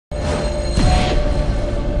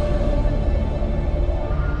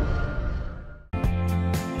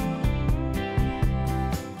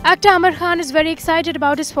Actor Aamir Khan is very excited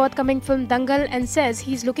about his forthcoming film Dangal and says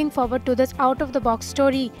he's looking forward to this out-of-the-box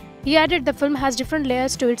story. He added the film has different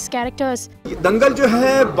layers to its characters. दंगल जो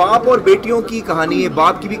है बाप और बेटियों की कहानी है,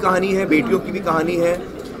 बाप की भी कहानी है, बेटियों की भी कहानी है,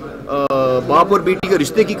 बाप और बेटी के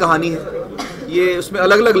रिश्ते की कहानी है। ये उसमें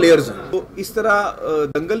अलग अलग लेयर्स हैं। तो इस तरह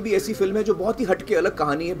दंगल भी ऐसी फिल्म है जो बहुत ही हटके अलग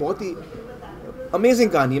कहानी है, बहुत ही अमेजिंग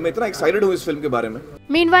कहानी है। मैं इतना एक्साइटेड हूँ इस फिल्म के बारे में।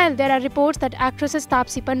 Meanwhile, there are reports that actresses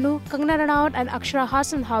Taapsee Pannu, Kangana Ranaut and Akshara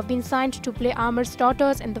Hassan have been signed to play Aamir's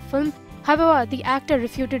daughters in the film. However, the actor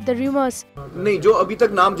refuted the rumors. नहीं, जो अभी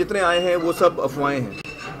तक नाम जितने आए हैं वो सब अफवाहें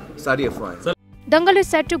हैं, सारी अफवाहें। Dangal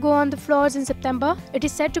is set to go on the floors in September. It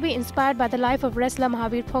is said to be inspired by the life of wrestler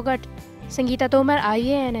Mahavir Phogat. Sangeeta Tomar,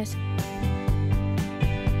 IANS.